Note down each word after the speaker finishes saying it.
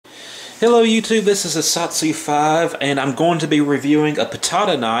Hello YouTube, this is Asatsu5 and I'm going to be reviewing a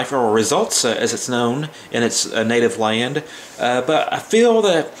pattada knife, or a risotza as it's known in its native land. But I feel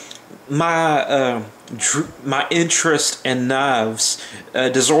that my interest in knives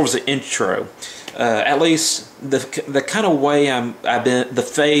deserves an intro. At least the kind of way the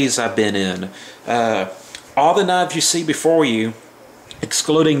phase I've been in. All the knives you see before you,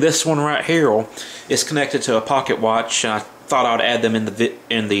 excluding this one right here, is connected to a pocket watch. I thought I'd add them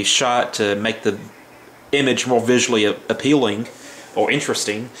in the shot to make the image more visually appealing or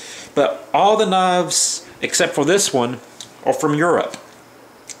interesting. But all the knives except for this one are from Europe,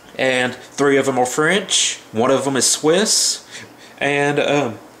 and 3 of them are French, 1 of them is Swiss,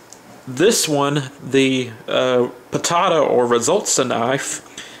 and this one, the pattada or risotza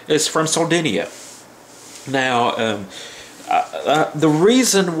knife, is from Sardinia. Now, the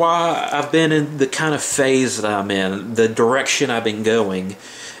reason why I've been in the kind of phase that I'm in, the direction I've been going,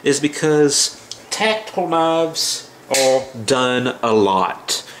 is because tactical knives are done a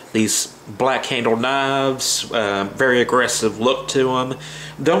lot. These black-handled knives, very aggressive look to them.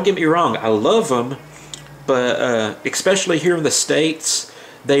 Don't get me wrong, I love them, but especially here in the States,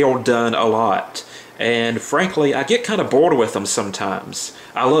 they are done a lot. And frankly, I get kind of bored with them sometimes.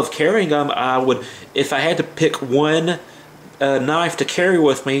 I love carrying them. If I had to pick one knife to carry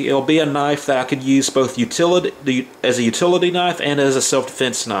with me, it'll be a knife that I could use both as a utility knife and as a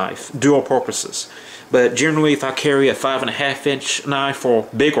self-defense knife, dual purposes. But generally, if I carry a 5.5-inch knife or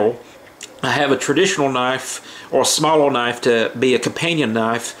bigger, I have a traditional knife or a smaller knife to be a companion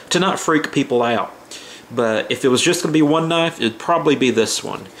knife to not freak people out. But if it was just going to be one knife, it'd probably be this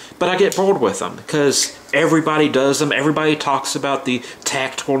one. But I get bored with them because everybody does them. Everybody talks about the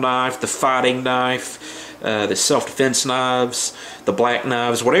tactical knife, the fighting knife, the self-defense knives, the black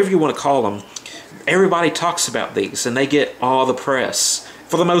knives, whatever you want to call them. Everybody talks about these, and they get all the press,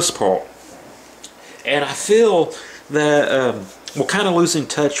 for the most part. And I feel that we're kind of losing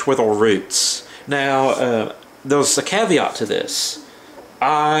touch with our roots. Now, there's a caveat to this.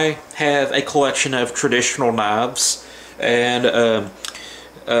 I have a collection of traditional knives, and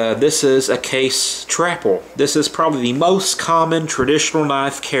this is a case trapple. This is probably the most common traditional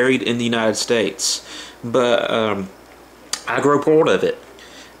knife carried in the United States. But I grow bored of it.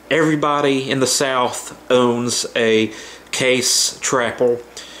 Everybody in the South owns a case trapple,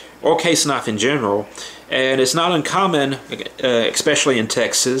 or case knife in general, and it's not uncommon, especially in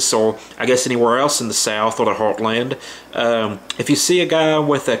Texas, or I guess anywhere else in the South or the Heartland. If you see a guy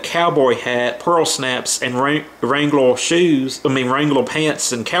with a cowboy hat, pearl snaps, and Wrangler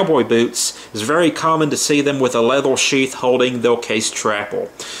pants and cowboy boots, it's very common to see them with a leather sheath holding their case trapple.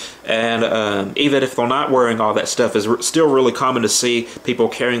 And even if they're not wearing all that stuff, it's still really common to see people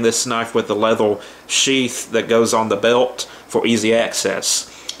carrying this knife with the leather sheath that goes on the belt for easy access.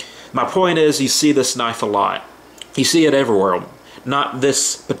 My point is, you see this knife a lot. You see it everywhere. Not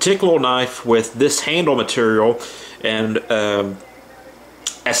this particular knife with this handle material and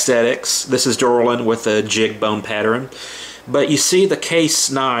aesthetics. This is Durlin with a jig bone pattern. But you see the case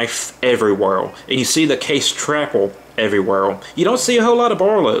knife everywhere. And you see the case trapple everywhere. You don't see a whole lot of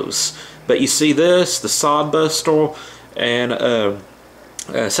Barlows. But you see this, the sod buster, and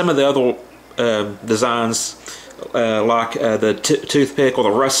some of the other designs, like the toothpick or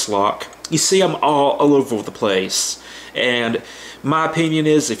the rust lock. You see them all over the place. And my opinion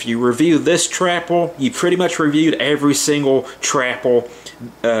is, if you review this trapple, you pretty much reviewed every single trapple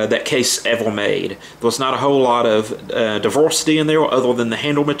that Case ever made. There's not a whole lot of diversity in there other than the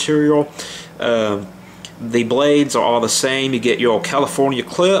handle material. The blades are all the same. You get your California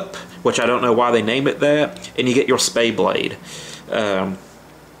clip, which I don't know why they name it that, and you get your spay blade.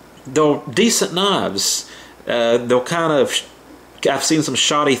 They're decent knives. They'll kind of, I've seen some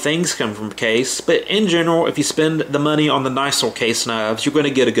shoddy things come from Case, but in general, if you spend the money on the nicer Case knives, you're going to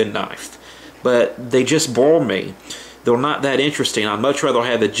get a good knife. But they just bore me. They're not that interesting. I'd much rather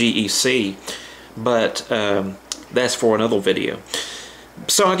have a GEC, but that's for another video.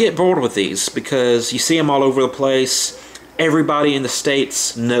 So I get bored with these because you see them all over the place. Everybody in the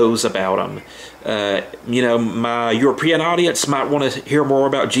States knows about them. You know, my European audience might want to hear more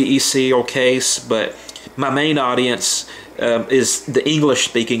about GEC or Case, but my main audience is the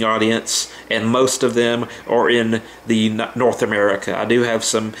English-speaking audience, and most of them are in the North America. I do have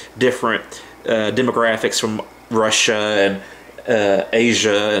some different demographics from Russia and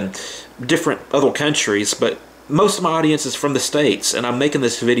Asia and different other countries, but most of my audience is from the States, and I'm making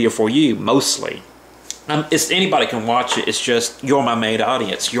this video for you, mostly. Anybody can watch it, it's just you're my main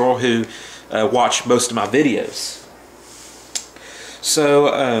audience. You're who watch most of my videos.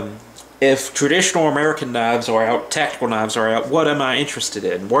 So, if traditional American knives are out, tactical knives are out, what am I interested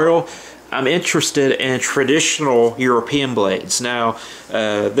in? Well, I'm interested in traditional European blades. Now,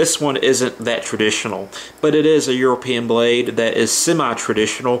 this one isn't that traditional, but it is a European blade that is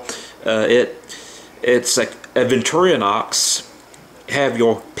semi-traditional. It's a Victorinox. Have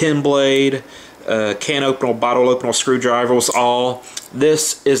your pin blade, can opener, bottle opener, screwdrivers, all.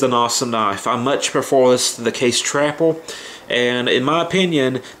 This is an awesome knife. I much prefer this to the case trapper, and in my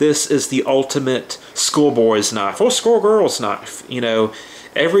opinion, this is the ultimate schoolboy's knife or schoolgirl's knife. You know,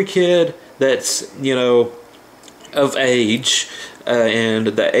 every kid that's, you know, of age, and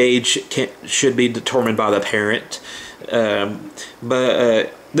the age should be determined by the parent.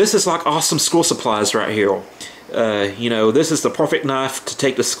 But this is like awesome school supplies right here. You know, this is the perfect knife to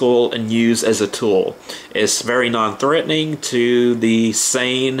take to school and use as a tool. It's very non-threatening to the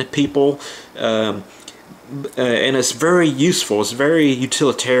sane people, and it's very useful. It's very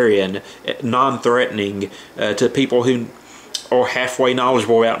utilitarian, non-threatening to people who are halfway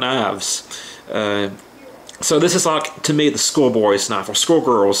knowledgeable about knives. So this is like, to me, the schoolboy's knife or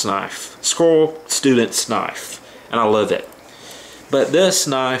schoolgirl's knife, school student's knife, and I love it. But this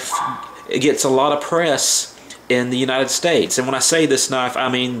knife, it gets a lot of press in the United States, and when I say this knife, I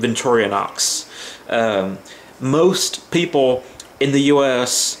mean Victorinox. Most people in the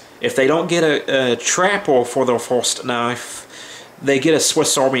U.S., if they don't get a trapper for their first knife, they get a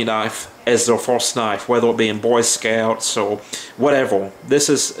Swiss Army knife as their first knife, whether it be in Boy Scouts or whatever. This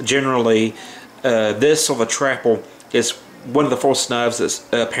is generally, this or the trapper is one of the first knives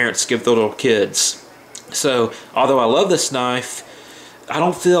that parents give their little kids. So, although I love this knife, I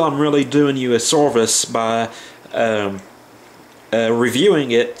don't feel I'm really doing you a service by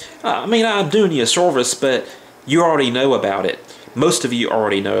reviewing it. I mean, I'm doing you a service, but you already know about it. Most of you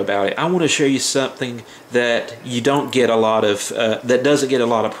already know about it. I want to show you something that you don't get a lot of, that doesn't get a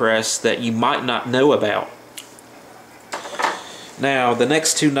lot of press, that you might not know about. Now, the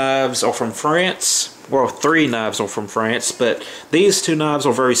next two knives are from France. Well, three knives are from France, but these two knives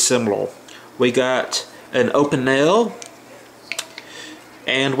are very similar. We got an open nail,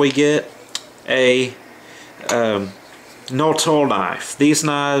 and we get a no-tool knife. These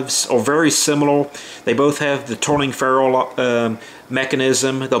knives are very similar. They both have the turning ferrule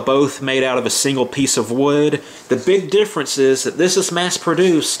mechanism. They're both made out of a single piece of wood. The big difference is that this is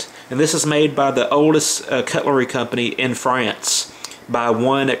mass-produced, and this is made by the oldest cutlery company in France, by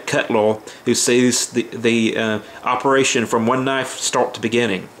one cutler who sees the operation from one knife start to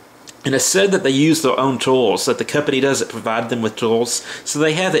beginning. And it's said that they use their own tools, that the company doesn't provide them with tools, so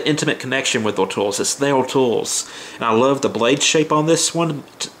they have an intimate connection with their tools. It's their tools. And I love the blade shape on this one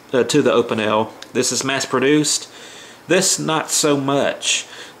to the open L. This is mass-produced. This, not so much.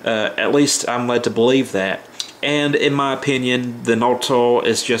 At least I'm led to believe that. And in my opinion, the no-tool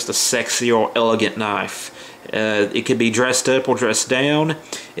is just a sexy or elegant knife. It can be dressed up or dressed down.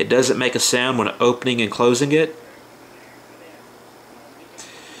 It doesn't make a sound when opening and closing it.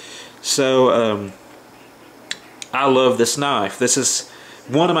 So, I love this knife. This is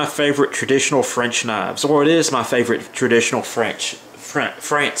one of my favorite traditional French knives, or it is my favorite traditional French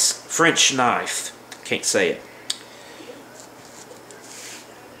knife. Can't say it.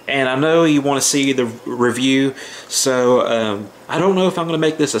 And I know you want to see the review, so I don't know if I'm going to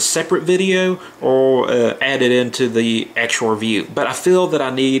make this a separate video or add it into the actual review, but I feel that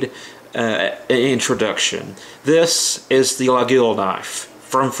I need an introduction. This is the Laguiole knife.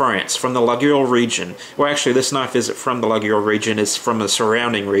 From France, from the Laguiole region. Well, actually, this knife isn't from the Laguiole region, it's from the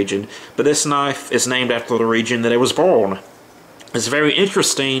surrounding region. But this knife is named after the region that it was born. It's very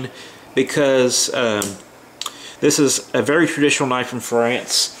interesting because this is a very traditional knife from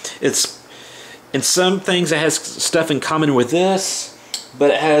France. It's, in some things, it has stuff in common with this,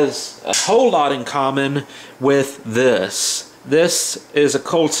 but it has a whole lot in common with this. This is a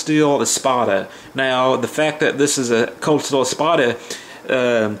cold steel espada. Now, the fact that this is a cold steel espada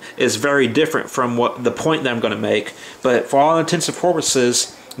is very different from what the point that I'm going to make, but for all intents and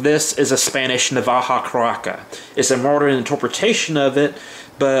purposes, this is a Spanish Navaja Caraca. It's a modern interpretation of it,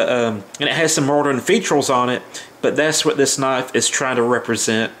 but and it has some modern features on it, but that's what this knife is trying to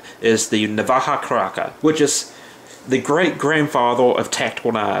represent, is the Navaja Caraca, which is the great-grandfather of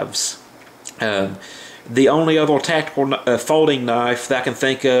tactical knives. The only other tactical folding knife that I can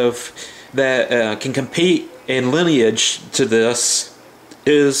think of that can compete in lineage to this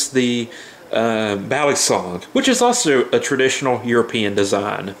is the Balisong, which is also a traditional European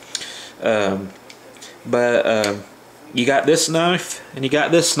design. But you got this knife, and you got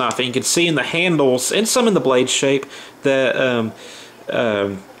this knife, and you can see in the handles, and some in the blade shape, that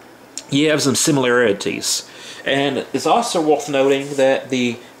you have some similarities. And it's also worth noting that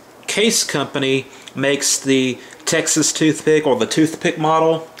the Case Company makes the Texas toothpick, or the toothpick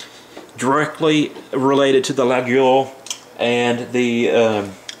model, directly related to the Laguiole and the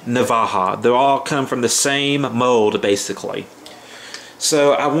Navaja. They all come from the same mold, basically.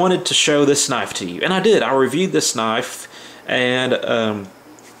 So I wanted to show this knife to you, and I did. I reviewed this knife, and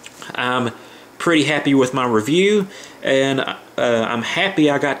I'm pretty happy with my review, and I'm happy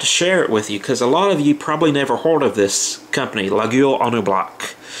I got to share it with you, because a lot of you probably never heard of this company, Laguiole en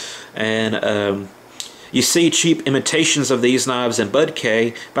Bloc. And you see cheap imitations of these knives in Bud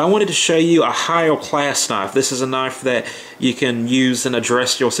K, but I wanted to show you a higher class knife. This is a knife that you can use in a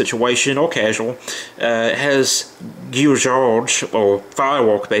terrestrial situation or casual. It has guillotine, or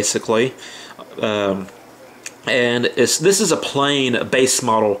firework, basically. And this is a plain base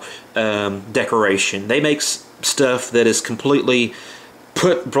model decoration. They make stuff that is completely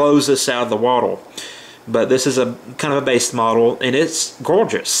blows this out of the water. But this is a kind of a base model, and it's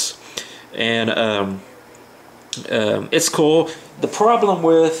gorgeous. And it's cool. The problem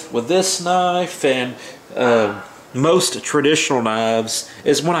with this knife and most traditional knives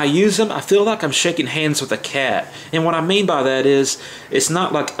is when I use them, I feel like I'm shaking hands with a cat. And what I mean by that is, it's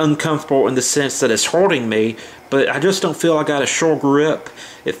not like uncomfortable in the sense that it's hurting me, but I just don't feel I got a sure grip.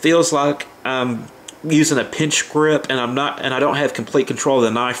 It feels like I'm using a pinch grip, and I don't have complete control of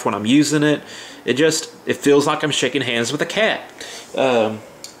the knife when I'm using it. It feels like I'm shaking hands with a cat.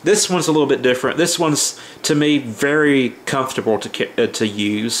 This one's a little bit different. This one's, to me, very comfortable to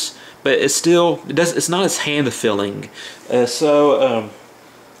use, but it's not as hand-filling. So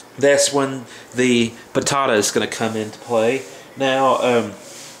that's when the pattada is going to come into play. Now,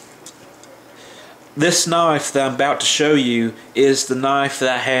 this knife that I'm about to show you is the knife that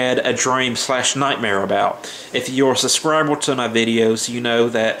I had a dream/nightmare about. If you're a subscriber to my videos, you know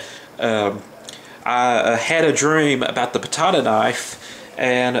that I had a dream about the pattada knife,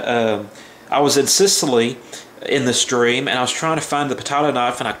 and I was in Sicily in this dream, and I was trying to find the pattada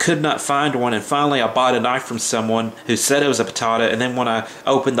knife, and I could not find one, and finally I bought a knife from someone who said it was a pattada, and then when I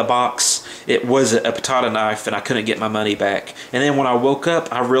opened the box, it was a pattada knife, and I couldn't get my money back. And then when I woke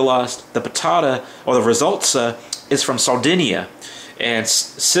up, I realized the pattada, or the Risolza, is from Sardinia, and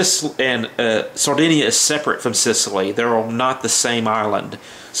Sardinia is separate from Sicily. They're not the same island.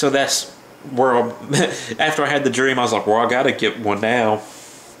 So that's where after I had the dream, I was like, well, I gotta get one now.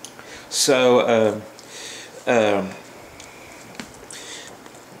 So I'm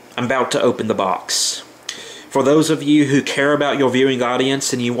about to open the box. For those of you who care about your viewing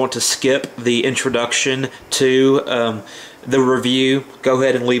audience and you want to skip the introduction to the review, go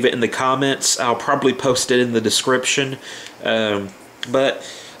ahead and leave it in the comments. I'll probably post it in the description. But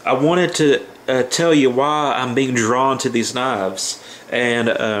I wanted to tell you why I'm being drawn to these knives.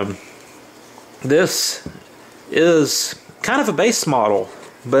 And this is kind of a base model,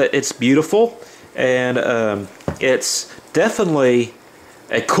 but it's beautiful, and it's definitely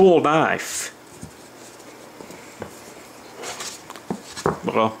a cool knife.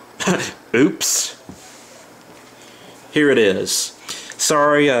 Well, oops. Here it is.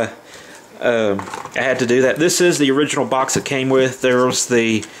 Sorry, I had to do that. This is the original box it came with. There's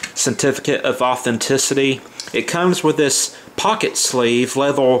the certificate of authenticity. It comes with this pocket sleeve,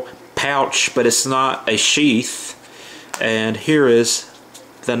 leather pouch, but it's not a sheath. And here is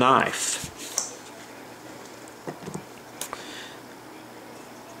the knife.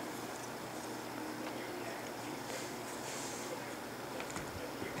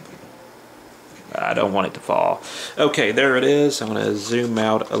 I don't want it to fall. Okay, there it is. I'm going to zoom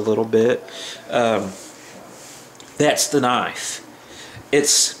out a little bit. That's the knife.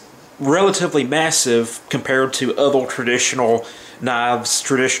 It's relatively massive compared to other traditional knives,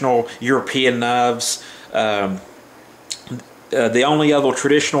 traditional European knives. The only other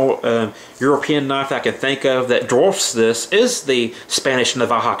traditional European knife I can think of that dwarfs this is the Spanish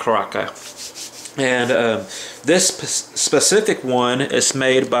Navaja Caraca. And this specific one is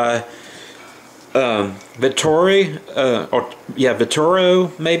made by Vittorio,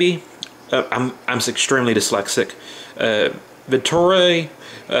 maybe. I'm extremely dyslexic. Vittorio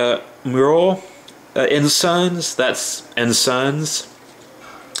Muro and Sons. That's and Sons.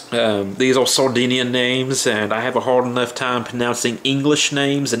 These are Sardinian names, and I have a hard enough time pronouncing English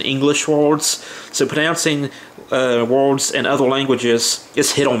names and English words. So pronouncing words in other languages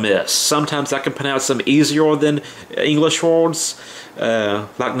is hit or miss. Sometimes I can pronounce them easier than English words,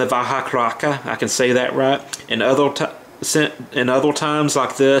 like Navaja Caraca. I can say that right. In other times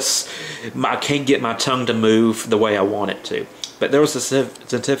like this, I can't get my tongue to move the way I want it to. But there was a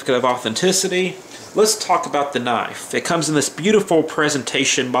certificate of authenticity. Let's talk about the knife. It comes in this beautiful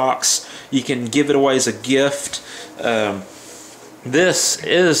presentation box. You can give it away as a gift. this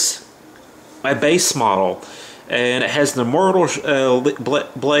is a base model, and it has the myrtle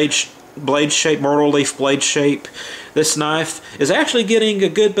blade shape, myrtle leaf blade shape. This knife is actually getting a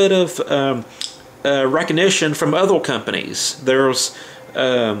good bit of recognition from other companies. There's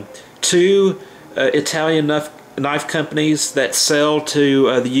two Italian knife companies that sell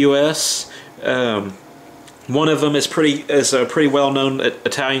to the U.S. One of them is a pretty well-known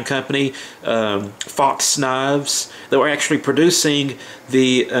Italian company, Fox Knives. They were actually producing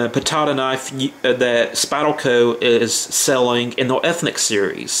the pattada knife that Spatelco is selling in the ethnic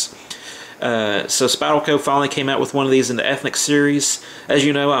series. So Spatelco finally came out with one of these in the ethnic series. As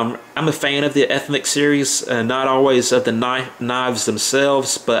you know, I'm a fan of the ethnic series, not always of the knives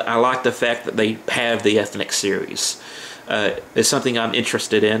themselves, but I like the fact that they have the ethnic series. It's something I'm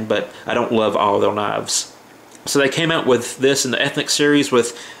interested in, but I don't love all their knives. So they came out with this in the ethnic series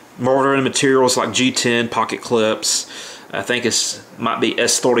with modern materials like G10 pocket clips. I think might be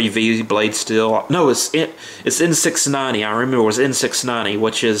S30V blade steel. No, it's N690. I remember it was N690,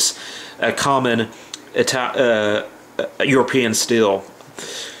 which is a common European steel.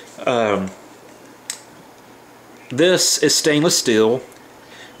 This is stainless steel.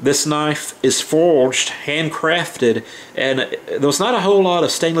 This knife is forged, handcrafted, and there's not a whole lot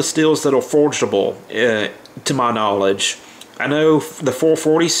of stainless steels that are forgeable, to my knowledge. I know the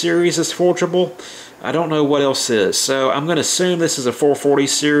 440 series is forgeable. I don't know what else is. So I'm going to assume this is a 440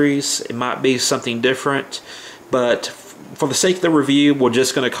 series. It might be something different, but for the sake of the review, we're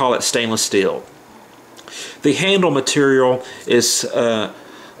just going to call it stainless steel. The handle material is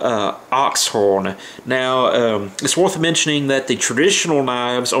ox horn. Now, it's worth mentioning that the traditional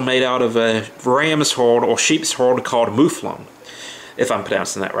knives are made out of a ram's horn or sheep's horn called mouflon, if I'm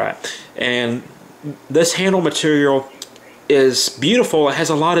pronouncing that right. And this handle material is beautiful. It has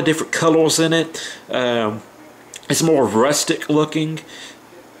a lot of different colors in it. It's more rustic looking,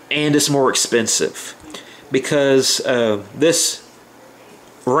 and it's more expensive because this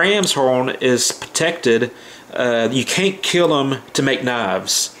ram's horn is protected. You can't kill them to make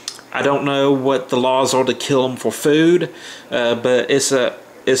knives. I don't know what the laws are to kill them for food, but it's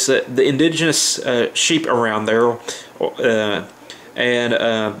the indigenous sheep around there, and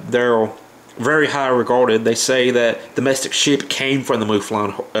they're very high regarded. They say that domestic sheep came from the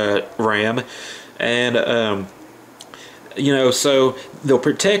mouflon ram, and you know, so they're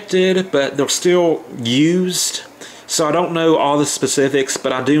protected, but they're still used. So I don't know all the specifics,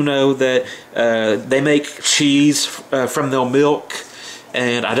 but I do know that they make cheese from their milk,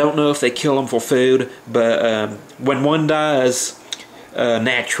 and I don't know if they kill them for food, but when one dies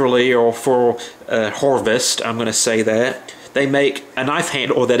naturally or for harvest, I'm going to say that, they make a knife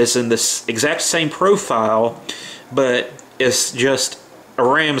handle that is in this exact same profile, but it's just a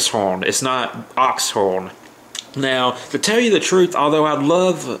ram's horn. It's not ox horn. Now, to tell you the truth, although I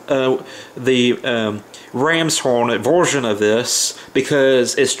love the ram's horn version of this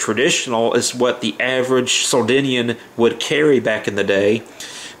because it's traditional, it's what the average Sardinian would carry back in the day,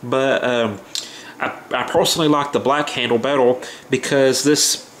 but I personally like the black handle better because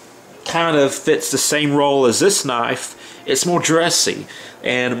this kind of fits the same role as this knife. It's more dressy,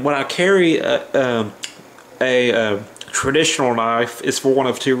 and when I carry a traditional knife, it's for one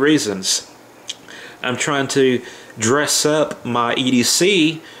of two reasons. I'm trying to dress up my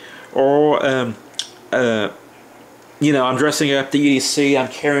EDC, or you know, I'm dressing up the EDC, I'm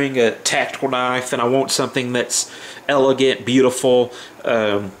carrying a tactical knife, and I want something that's elegant, beautiful,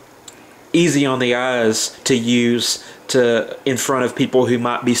 easy on the eyes to use in front of people who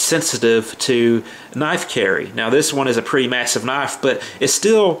might be sensitive to knife carry. Now this one is a pretty massive knife, but it's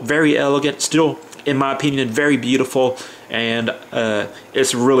still very elegant, still in my opinion very beautiful, and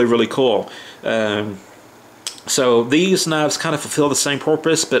it's really, really cool. So these knives kind of fulfill the same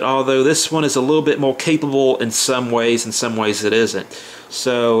purpose, but although this one is a little bit more capable in some ways it isn't.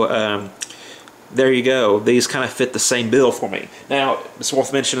 So there you go. These kind of fit the same bill for me. Now, it's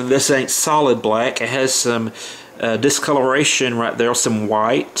worth mentioning this ain't solid black. It has some discoloration right there, some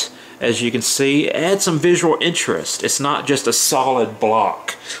white. As you can see, it adds some visual interest. It's not just a solid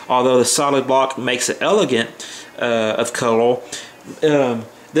block. Although the solid block makes it elegant of color,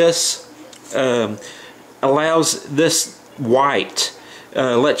 this allows this white,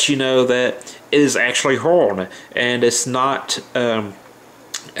 lets you know that it is actually horn, and it's not a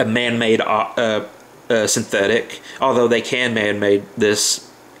man-made synthetic, although they can man-made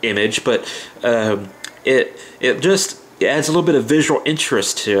this image, but it just adds a little bit of visual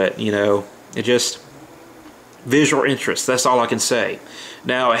interest to it, you know. It just visual interest, that's all I can say.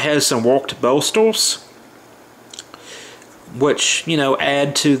 Now it has some worked bolsters, which, you know,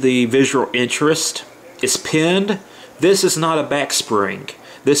 add to the visual interest. It's pinned this is not a back spring.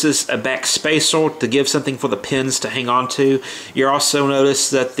 This is a back spacer to give something for the pins to hang on to. You also notice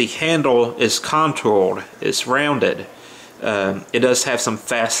that the handle is contoured, it's rounded. It does have some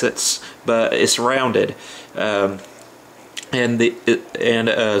facets, but it's rounded. So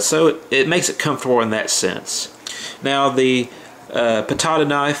it makes it comfortable in that sense. Now the pattada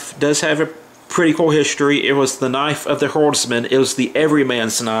knife does have a pretty cool history. It was the knife of the herdsman. It was the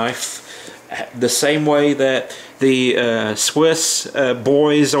everyman's knife. The same way that the Swiss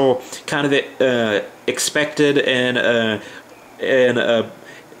boys are kind of expected and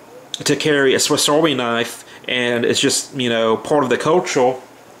to carry a Swiss Army knife, and it's just, you know, part of the culture.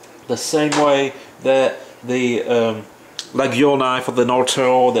 The same way that the La Gueule knife or the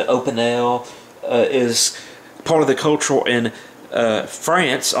Nortel, the Opinel is part of the culture in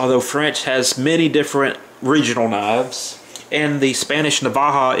France, although France has many different regional knives. And the Spanish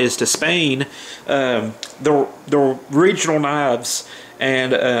Navaja is to Spain. They're regional knives,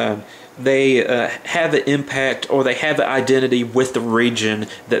 and they have an impact, or they have an identity with the region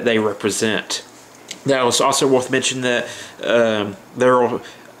that they represent. Now, it's also worth mentioning that there are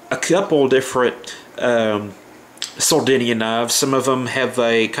a couple different Sardinian knives. Some of them have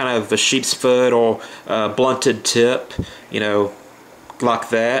a kind of a sheep's foot or blunted tip, you know, like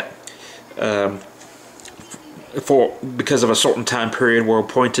that. Because of a certain time period where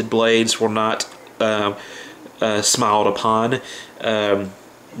pointed blades were not smiled upon.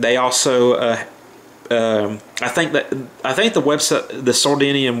 They also, I think the website, the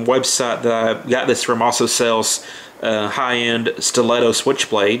Sardinian website that I got this from, also sells high-end stiletto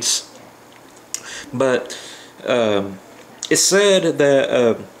switchblades. But it's said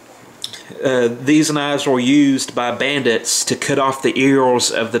that these knives were used by bandits to cut off the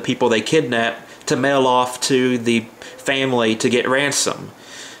ears of the people they kidnapped to mail off to the family to get ransom.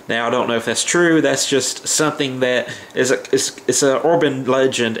 Now, I don't know if that's true. That's just something that it's an urban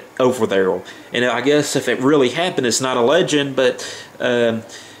legend over there. And I guess if it really happened, it's not a legend, but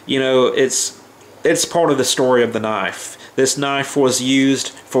you know, it's part of the story of the knife. This knife was used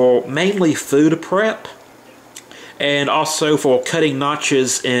for mainly food prep, and also for cutting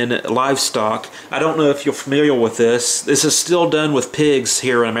notches in livestock. I don't know if you're familiar with this. This is still done with pigs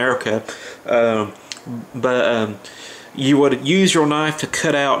here in America. You would use your knife to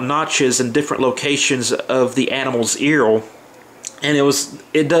cut out notches in different locations of the animal's ear, and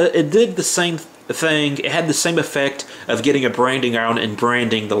it did the same thing. It had the same effect of getting a branding iron and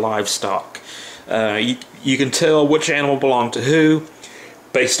branding the livestock. You can tell which animal belonged to who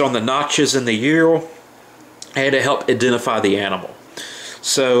based on the notches in the ear, and to help identify the animal.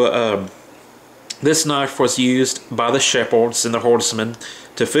 So this knife was used by the shepherds and the herdsmen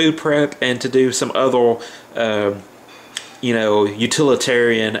to food prep and to do some other you know,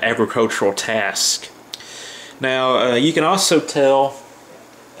 utilitarian agricultural task. Now you can also tell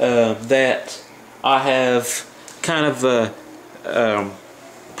that I have kind of a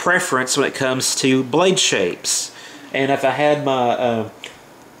preference when it comes to blade shapes, and if I had my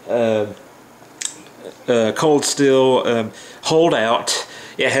cold steel holdout,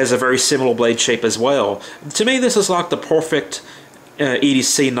 it has a very similar blade shape as well. To me, this is like the perfect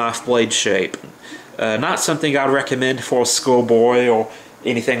EDC knife blade shape. Not something I'd recommend for a schoolboy or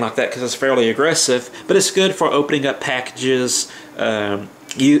anything like that, because it's fairly aggressive, but it's good for opening up packages.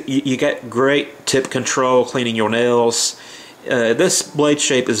 You get great tip control, cleaning your nails. This blade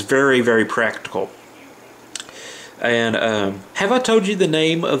shape is very, very practical. And have I told you the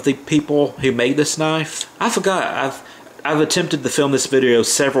name of the people who made this knife? I forgot. I've attempted to film this video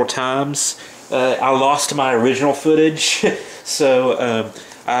several times. I lost my original footage, so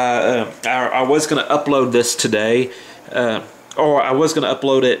I was going to upload this today, or I was going to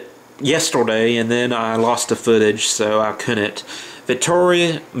upload it yesterday, and then I lost the footage, so I couldn't.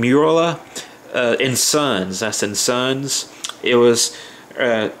 Vittoria Murula and Sons. That's in Sons. It was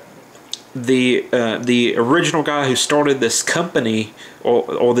the original guy who started this company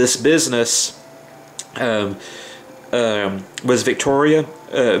or this business was Victoria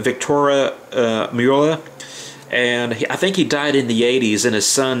Murula, and I think he died in the 80s, and his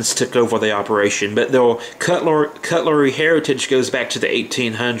sons took over the operation. But their cutlery heritage goes back to the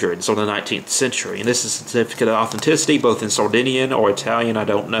 1800s or the 19th century, and this is a certificate of authenticity, both in Sardinian or Italian. I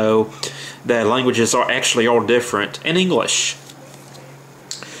don't know. The languages are actually all different, and English.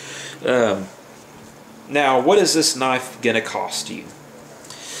 Now, what is this knife gonna cost you?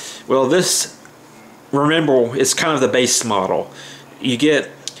 Well, this, remember, it's kind of the base model. You get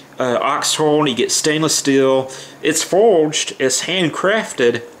ox horn, you get stainless steel. It's forged, it's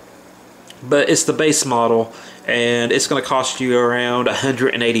handcrafted, but it's the base model, and it's going to cost you around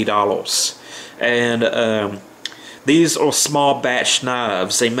 $180. And These are small batch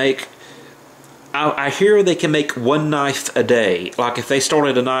knives. They make, I hear they can make one knife a day. Like if they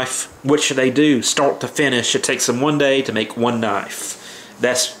started a knife, which they do, start to finish, it takes them one day to make one knife.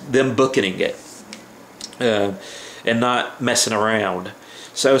 That's them booking it and not messing around.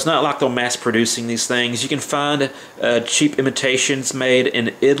 So it's not like they're mass producing these things. You can find cheap imitations made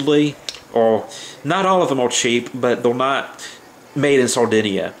in Italy, or not all of them are cheap, but they're not made in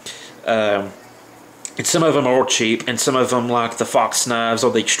Sardinia. And some of them are cheap, and some of them, like the Fox knives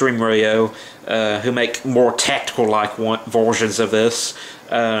or the Extreme Rio, who make more tactical-like versions of this.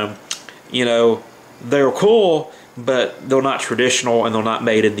 You know, they're cool, but they're not traditional, and they're not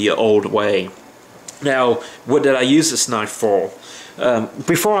made in the old way. Now, what did I use this knife for?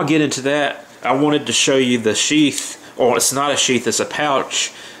 Before I get into that, I wanted to show you the sheath, or it's not a sheath, it's a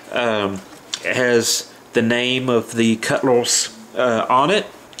pouch. It has the name of the cutlers on it.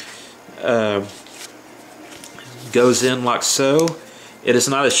 Goes in like so. It is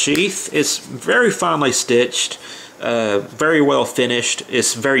not a sheath. It's very finely stitched, very well finished.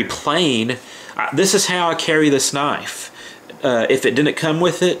 It's very plain. This is how I carry this knife. If it didn't come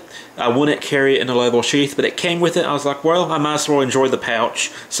with it, I wouldn't carry it in a leather sheath, but it came with it. I was like, well, I might as well enjoy the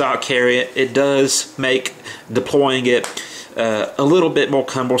pouch, so I'll carry it. It does make deploying it a little bit more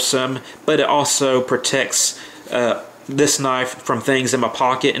cumbersome, but it also protects this knife from things in my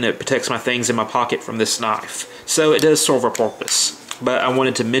pocket, and it protects my things in my pocket from this knife. So it does serve a purpose. But I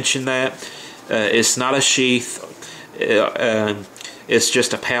wanted to mention that. It's not a sheath. It's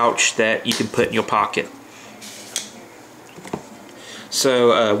just a pouch that you can put in your pocket.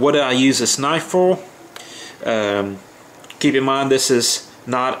 So what did I use this knife for? Keep in mind this is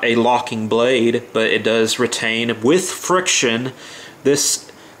not a locking blade, but it does retain with friction. This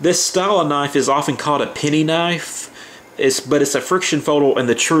style of knife is often called a penny knife. But it's a friction folder in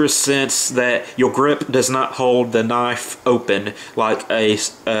the truest sense that your grip does not hold the knife open like a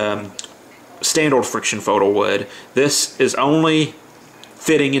standard friction folder would. This is only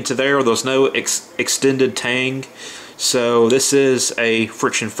fitting into there. There's no extended tang. So this is a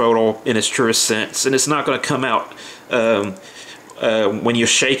friction folder in its truest sense, and it's not going to come out when you're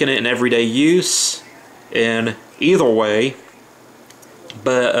shaking it in everyday use in either way.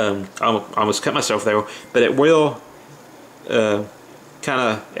 But I almost cut myself there. But it will it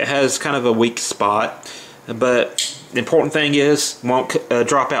has kind of a weak spot. But the important thing is, won't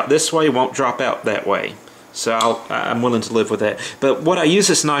drop out this way, won't drop out that way. So I'm willing to live with that. But what I use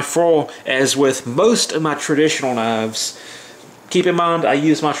this knife for, as with most of my traditional knives, keep in mind I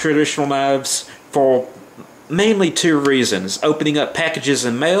use my traditional knives for mainly two reasons. Opening up packages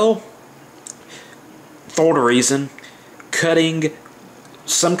in mail. Third reason, cutting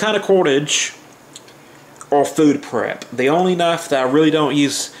some kind of cordage or food prep. The only knife that I really don't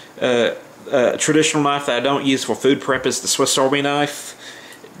use, traditional knife that I don't use for food prep, is the Swiss Army knife.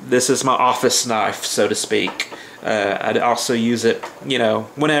 This is my office knife, so to speak. I'd also use it, you know,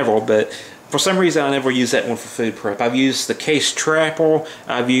 whenever, but for some reason I never use that one for food prep. I've used the Case Trapper.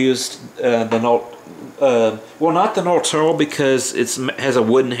 I've used well, not the Nortel, because it has a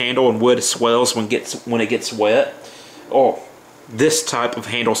wooden handle and wood swells when it gets wet. Or this type of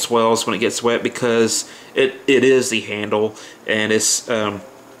handle swells when it gets wet because it is the handle, and it's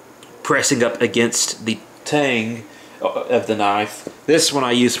pressing up against the tang of the knife. This one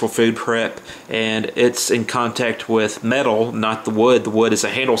I use for food prep, and it's in contact with metal, not the wood. The wood is a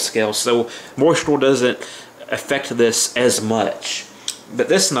handle scale, so moisture doesn't affect this as much. But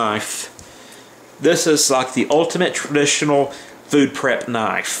this knife, this is like the ultimate traditional food prep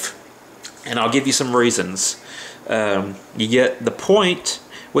knife, and I'll give you some reasons. You get the point,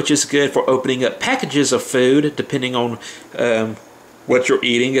 which is good for opening up packages of food, depending on what you're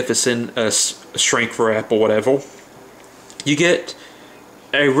eating, if it's in a shrink wrap or whatever. You get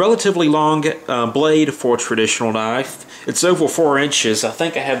a relatively long blade for a traditional knife. It's over 4 inches. I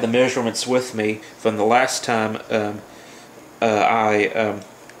think I have the measurements with me from the last time I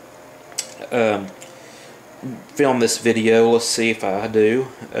filmed this video. Let's see if I do.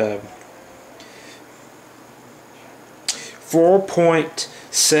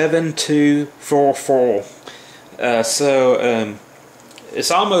 4.7244. So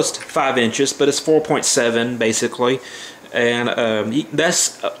it's almost 5 inches, but it's 4.7 basically. And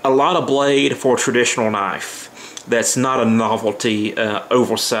that's a lot of blade for a traditional knife. That's not a novelty,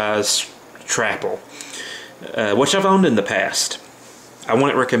 oversized trapper, which I've owned in the past. I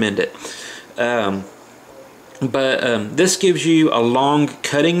wouldn't recommend it. But this gives you a long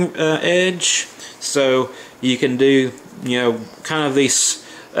cutting edge, so you can do, you know, kind of these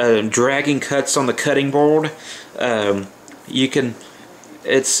dragging cuts on the cutting board. You can,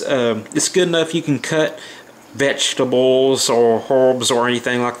 it's good enough you can cut vegetables or herbs or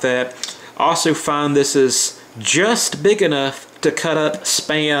anything like that. I also find this is just big enough to cut up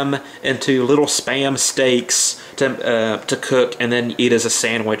Spam into little Spam steaks to cook and then eat as a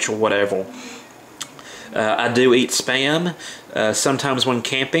sandwich or whatever. I do eat Spam sometimes when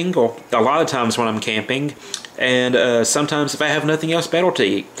camping, or a lot of times when I'm camping, and sometimes if I have nothing else better to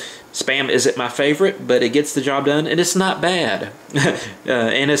eat. Spam isn't my favorite, but it gets the job done, and it's not bad.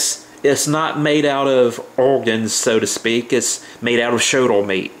 And it's not made out of organs, so to speak. It's made out of shoulder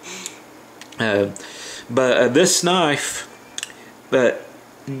meat. But this knife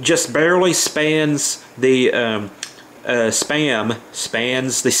just barely spans the spam,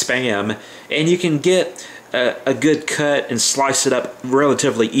 and you can get a good cut and slice it up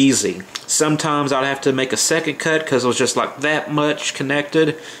relatively easy. Sometimes I'd have to make a second cut because it was just like that much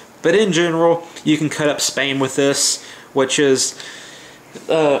connected. But in general, you can cut up Spam with this, which is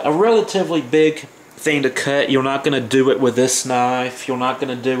a relatively big thing to cut. You're not going to do it with this knife. You're not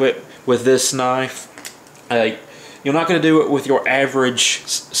going to do it with this knife. You're not going to do it with your average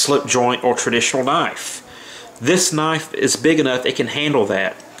slip joint or traditional knife. This knife is big enough, it can handle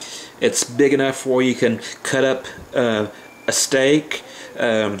that. It's big enough where you can cut up a steak,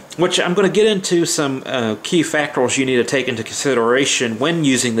 which I'm going to get into some key factors you need to take into consideration when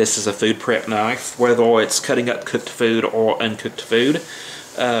using this as a food prep knife, whether it's cutting up cooked food or uncooked food.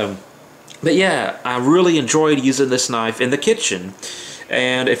 But yeah, I really enjoyed using this knife in the kitchen.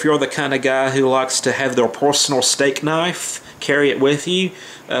 And if you're the kind of guy who likes to have their personal steak knife, carry it with you,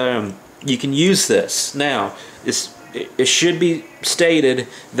 you can use this. Now, it should be stated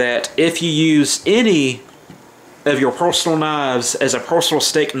that if you use any of your personal knives as a personal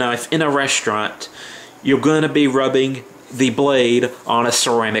steak knife in a restaurant, you're going to be rubbing the blade on a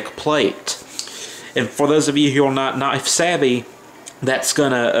ceramic plate. And for those of you who are not knife savvy, that's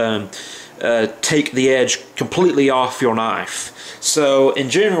going to take the edge completely off your knife. So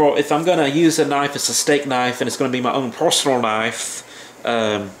in general, if I'm going to use a knife as a steak knife and it's going to be my own personal knife,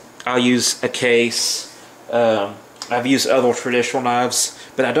 I'll use a case. I've used other traditional knives,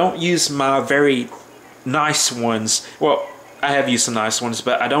 but I don't use my very nice ones. Well, I have used some nice ones,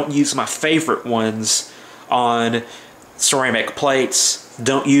 but I don't use my favorite ones on ceramic plates.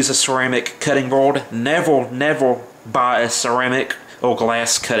 Don't use a ceramic cutting board. Never buy a ceramic or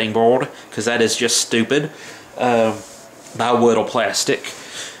glass cutting board, because that is just stupid. Buy wood or plastic.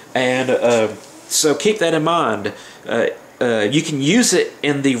 And so keep that in mind. You can use it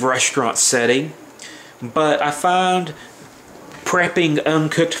in the restaurant setting, but I find prepping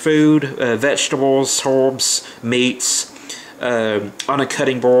uncooked food, vegetables, herbs, meats, on a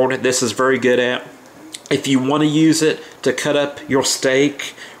cutting board, this is very good at. If you want to use it to cut up your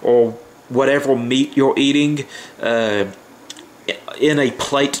steak or whatever meat you're eating in a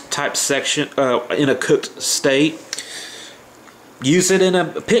plate type section, in a cooked state, use it in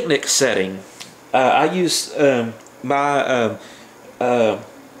a picnic setting. I use my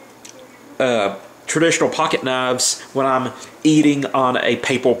traditional pocket knives when I'm eating on a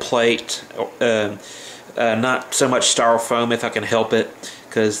paper plate, not so much styrofoam if I can help it,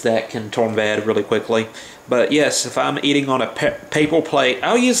 because that can turn bad really quickly. But yes, if I'm eating on a paper plate,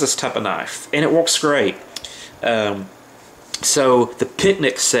 I'll use this type of knife, and it works great. So the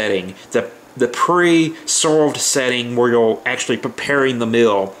picnic setting, the pre-served setting where you're actually preparing the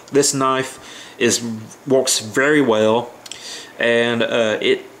meal, this knife works very well, and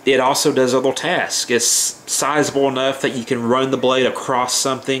it also does other tasks. It's sizable enough that you can run the blade across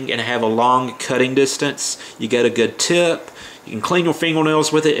something and have a long cutting distance. You get a good tip. You can clean your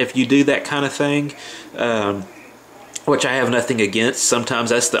fingernails with it if you do that kind of thing, which I have nothing against. Sometimes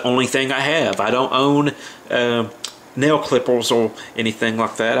that's the only thing I have. I don't own nail clippers or anything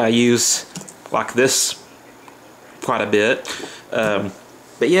like that. I use like this quite a bit.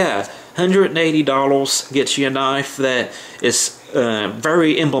 But yeah, $180 gets you a knife that is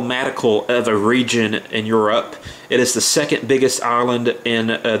very emblematical of a region in Europe. It is the second biggest island in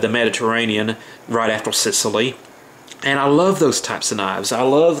the Mediterranean, right after Sicily. And I love those types of knives. I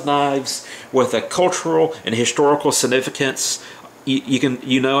love knives with a cultural and historical significance.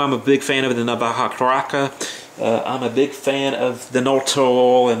 You know I'm a big fan of the Navaja Caraca. I'm a big fan of the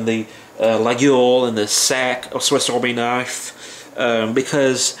Nortel and the Laguiole and the Sac or Swiss Army knife,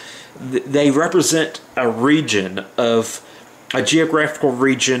 because they represent a region of a geographical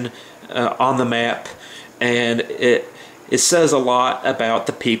region on the map, and it says a lot about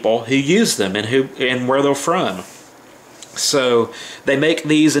the people who use them and where they're from. So they make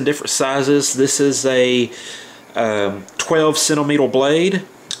these in different sizes. This is a 12 centimeter blade.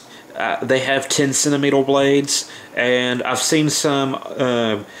 They have 10 centimeter blades, and I've seen some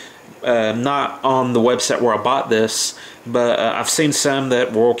not on the website where I bought this, but I've seen some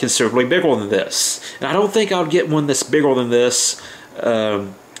that were considerably bigger than this. And I don't think I'll get one that's bigger than this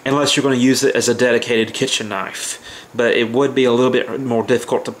unless you're going to use it as a dedicated kitchen knife. But it would be a little bit more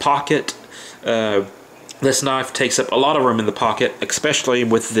difficult to pocket. This knife takes up a lot of room in the pocket, especially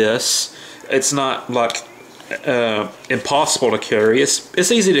with this. It's not like impossible to carry.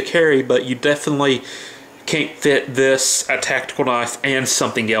 It's easy to carry, but you definitely can't fit this, a tactical knife, and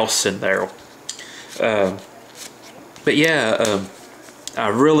something else in there. But yeah, I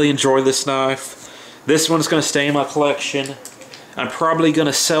really enjoy this knife. This one's going to stay in my collection. I'm probably going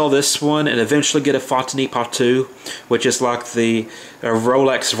to sell this one and eventually get a pattada, which is like the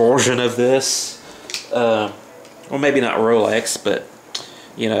Rolex version of this. Well, maybe not Rolex, but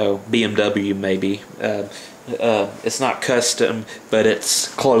you know, BMW maybe. It's not custom, but it's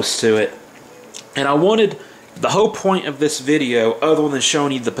close to it. And I wanted, the whole point of this video, other than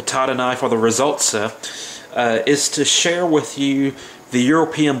showing you the pattada knife or the Risolza, is to share with you the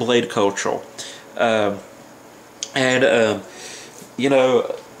European blade culture. You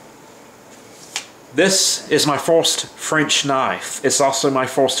know, this is my first French knife. It's also my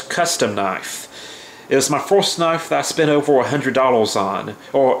first custom knife. It was my first knife that I spent over $100 on,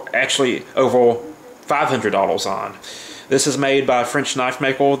 or actually over $500 on. This is made by a French knife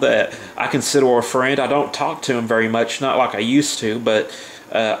maker that I consider a friend. I don't talk to him very much, not like I used to, but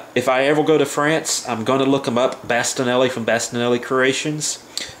if I ever go to France, I'm going to look him up, Bastinelli from Bastinelli Creations.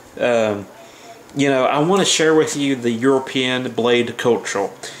 You know, I want to share with you the European blade culture,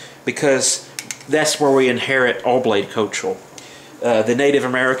 because that's where we inherit our blade culture. The Native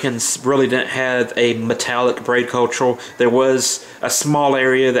Americans really didn't have a metallic blade culture. There was a small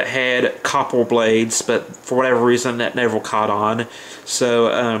area that had copper blades, but for whatever reason that never caught on.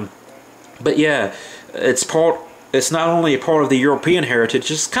 So, but yeah, it's not only a part of the European heritage,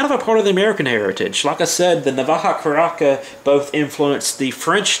 it's kind of a part of the American heritage. Like I said, the Navaja Caraca both influenced the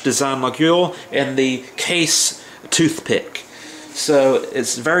French design l'Aiguille and the case toothpick. So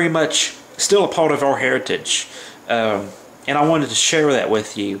it's very much still a part of our heritage. And I wanted to share that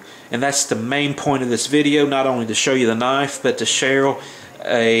with you. And that's the main point of this video, not only to show you the knife, but to share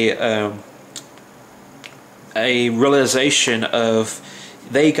a realization of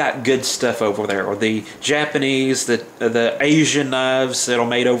they got good stuff over there. Or the Japanese, the Asian knives that are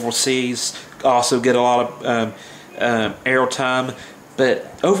made overseas also get a lot of airtime.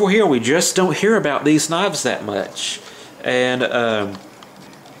 But over here, we just don't hear about these knives that much. And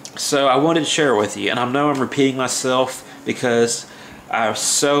so I wanted to share with you. And I know I'm repeating myself because I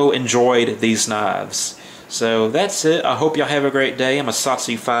so enjoyed these knives. So that's it. I hope y'all have a great day. I'm a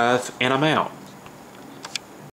Satsu 5, and I'm out.